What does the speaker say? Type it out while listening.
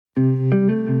Welcome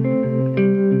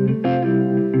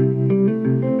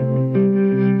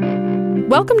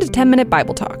to 10-Minute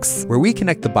Bible Talks, where we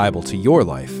connect the Bible to your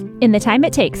life in the time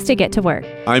it takes to get to work.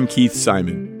 I'm Keith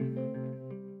Simon.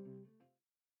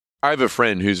 I have a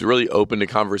friend who's really open to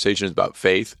conversations about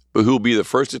faith, but who will be the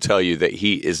first to tell you that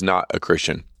he is not a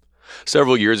Christian.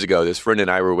 Several years ago, this friend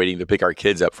and I were waiting to pick our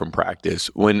kids up from practice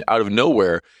when, out of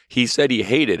nowhere, he said he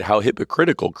hated how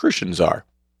hypocritical Christians are.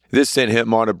 This sent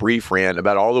him on a brief rant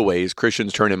about all the ways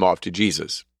Christians turn him off to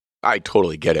Jesus. I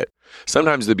totally get it.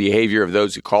 Sometimes the behavior of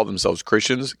those who call themselves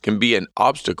Christians can be an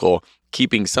obstacle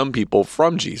keeping some people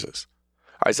from Jesus.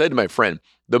 I said to my friend,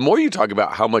 the more you talk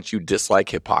about how much you dislike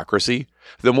hypocrisy,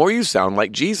 the more you sound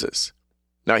like Jesus.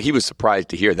 Now, he was surprised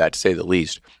to hear that, to say the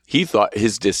least. He thought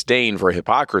his disdain for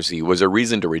hypocrisy was a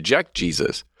reason to reject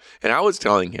Jesus. And I was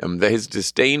telling him that his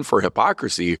disdain for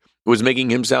hypocrisy was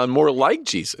making him sound more like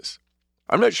Jesus.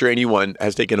 I'm not sure anyone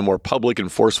has taken a more public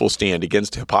and forceful stand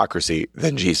against hypocrisy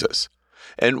than Jesus.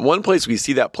 And one place we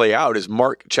see that play out is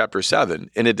Mark chapter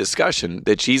 7 in a discussion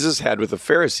that Jesus had with the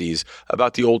Pharisees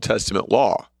about the Old Testament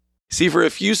law. See, for a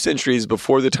few centuries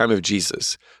before the time of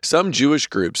Jesus, some Jewish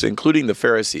groups, including the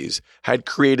Pharisees, had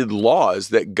created laws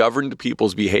that governed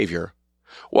people's behavior.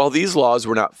 While these laws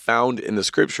were not found in the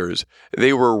scriptures,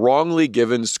 they were wrongly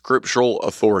given scriptural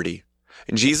authority.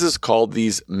 And Jesus called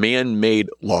these man-made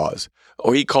laws,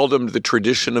 or he called them the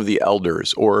tradition of the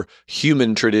elders, or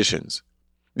human traditions.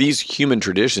 These human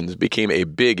traditions became a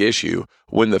big issue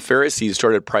when the Pharisees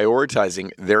started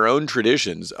prioritizing their own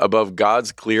traditions above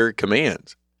God's clear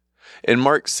commands. In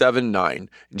Mark 7:9,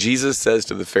 Jesus says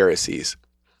to the Pharisees,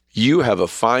 "You have a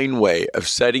fine way of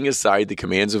setting aside the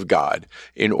commands of God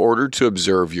in order to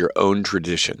observe your own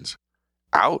traditions."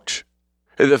 Ouch!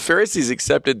 The Pharisees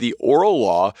accepted the oral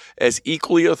law as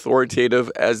equally authoritative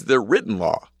as the written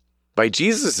law. By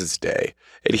Jesus' day,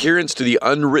 adherence to the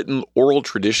unwritten oral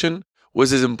tradition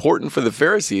was as important for the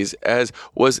Pharisees as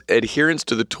was adherence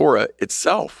to the Torah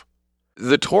itself.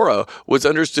 The Torah was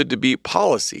understood to be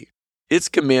policy. Its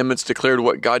commandments declared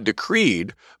what God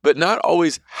decreed, but not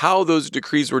always how those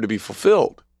decrees were to be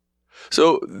fulfilled.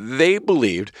 So they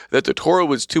believed that the Torah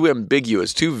was too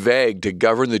ambiguous, too vague to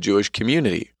govern the Jewish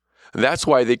community. That's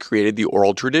why they created the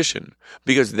oral tradition,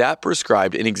 because that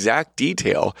prescribed in exact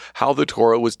detail how the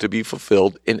Torah was to be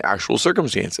fulfilled in actual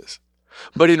circumstances.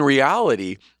 But in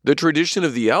reality, the tradition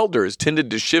of the elders tended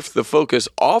to shift the focus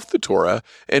off the Torah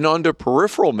and onto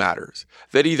peripheral matters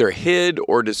that either hid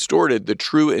or distorted the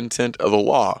true intent of the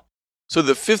law. So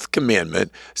the fifth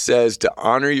commandment says to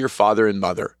honor your father and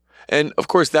mother. And of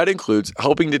course, that includes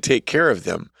helping to take care of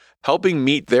them, helping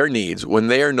meet their needs when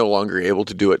they are no longer able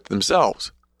to do it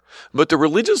themselves. But the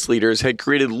religious leaders had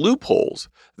created loopholes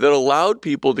that allowed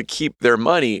people to keep their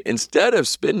money instead of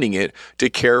spending it to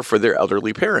care for their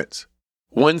elderly parents.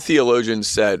 One theologian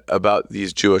said about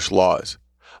these Jewish laws,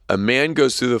 "A man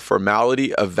goes through the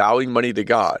formality of vowing money to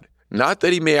God, not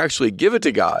that he may actually give it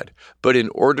to God, but in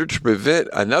order to prevent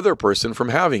another person from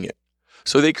having it."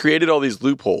 So they created all these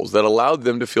loopholes that allowed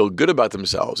them to feel good about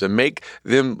themselves and make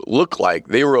them look like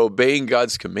they were obeying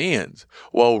God's commands,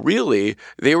 while really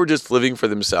they were just living for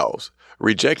themselves,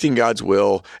 rejecting God's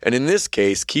will, and in this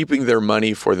case, keeping their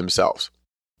money for themselves.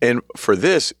 And for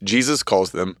this, Jesus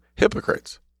calls them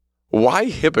hypocrites. Why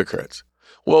hypocrites?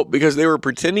 Well, because they were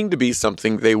pretending to be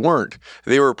something they weren't.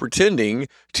 They were pretending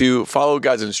to follow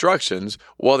God's instructions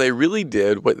while they really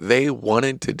did what they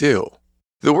wanted to do.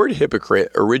 The word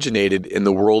hypocrite originated in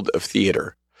the world of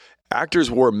theater.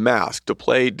 Actors wore masks to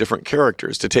play different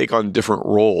characters, to take on different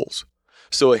roles.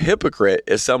 So a hypocrite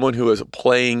is someone who is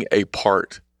playing a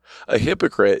part. A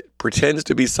hypocrite pretends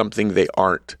to be something they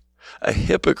aren't. A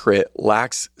hypocrite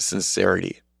lacks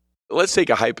sincerity. Let's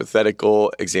take a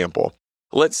hypothetical example.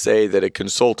 Let's say that a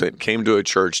consultant came to a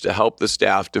church to help the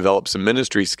staff develop some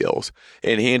ministry skills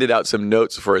and handed out some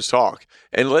notes for his talk.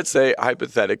 And let's say,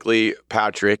 hypothetically,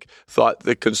 Patrick thought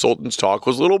the consultant's talk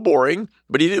was a little boring,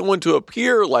 but he didn't want to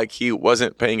appear like he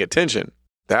wasn't paying attention.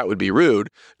 That would be rude.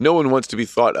 No one wants to be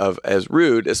thought of as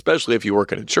rude, especially if you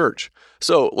work in a church.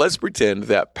 So let's pretend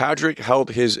that Patrick held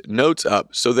his notes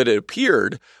up so that it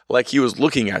appeared like he was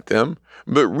looking at them,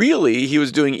 but really he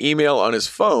was doing email on his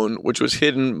phone, which was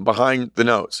hidden behind the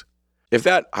notes. If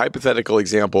that hypothetical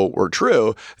example were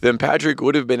true, then Patrick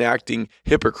would have been acting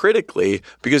hypocritically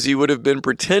because he would have been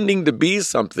pretending to be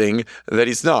something that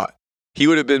he's not. He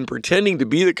would have been pretending to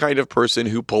be the kind of person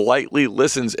who politely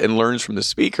listens and learns from the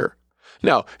speaker.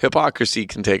 Now, hypocrisy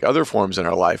can take other forms in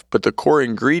our life, but the core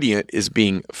ingredient is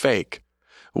being fake.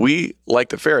 We, like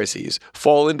the Pharisees,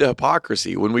 fall into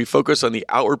hypocrisy when we focus on the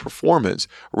outward performance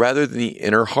rather than the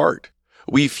inner heart.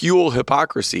 We fuel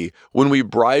hypocrisy when we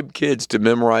bribe kids to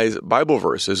memorize Bible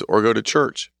verses or go to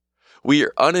church. We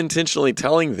are unintentionally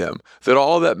telling them that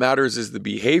all that matters is the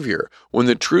behavior, when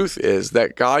the truth is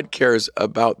that God cares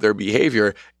about their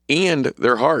behavior and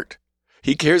their heart.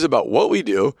 He cares about what we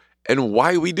do and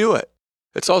why we do it.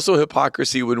 It's also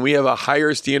hypocrisy when we have a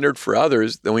higher standard for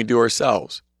others than we do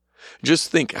ourselves. Just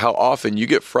think how often you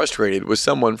get frustrated with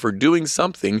someone for doing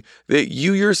something that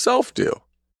you yourself do.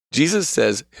 Jesus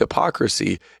says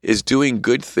hypocrisy is doing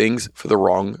good things for the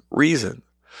wrong reason.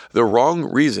 The wrong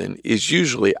reason is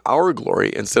usually our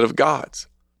glory instead of God's.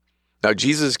 Now,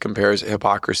 Jesus compares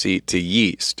hypocrisy to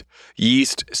yeast.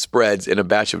 Yeast spreads in a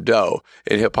batch of dough,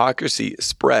 and hypocrisy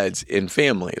spreads in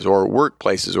families or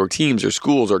workplaces or teams or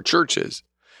schools or churches.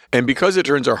 And because it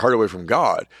turns our heart away from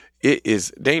God, it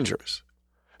is dangerous.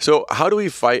 So how do we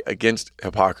fight against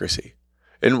hypocrisy?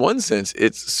 In one sense,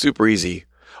 it's super easy.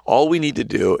 All we need to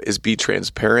do is be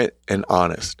transparent and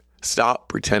honest. Stop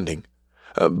pretending.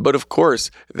 But of course,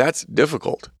 that's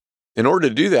difficult. In order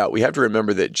to do that, we have to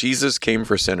remember that Jesus came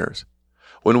for sinners.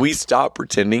 When we stop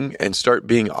pretending and start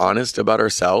being honest about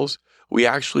ourselves, we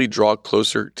actually draw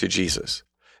closer to Jesus.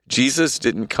 Jesus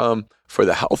didn't come for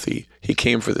the healthy. He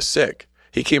came for the sick.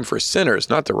 He came for sinners,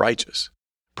 not the righteous.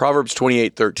 Proverbs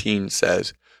 28:13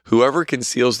 says, "Whoever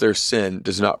conceals their sin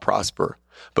does not prosper,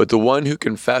 but the one who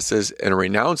confesses and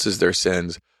renounces their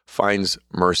sins finds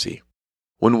mercy."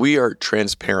 When we are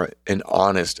transparent and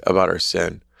honest about our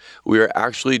sin, we are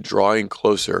actually drawing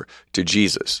closer to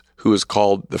Jesus, who is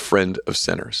called the friend of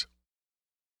sinners.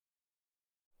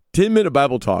 10-Minute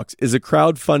Bible Talks is a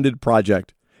crowd-funded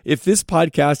project. If this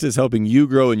podcast is helping you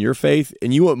grow in your faith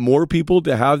and you want more people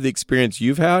to have the experience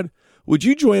you've had, would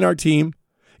you join our team?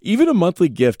 Even a monthly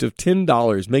gift of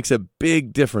 $10 makes a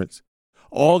big difference.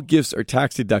 All gifts are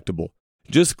tax deductible.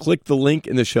 Just click the link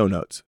in the show notes.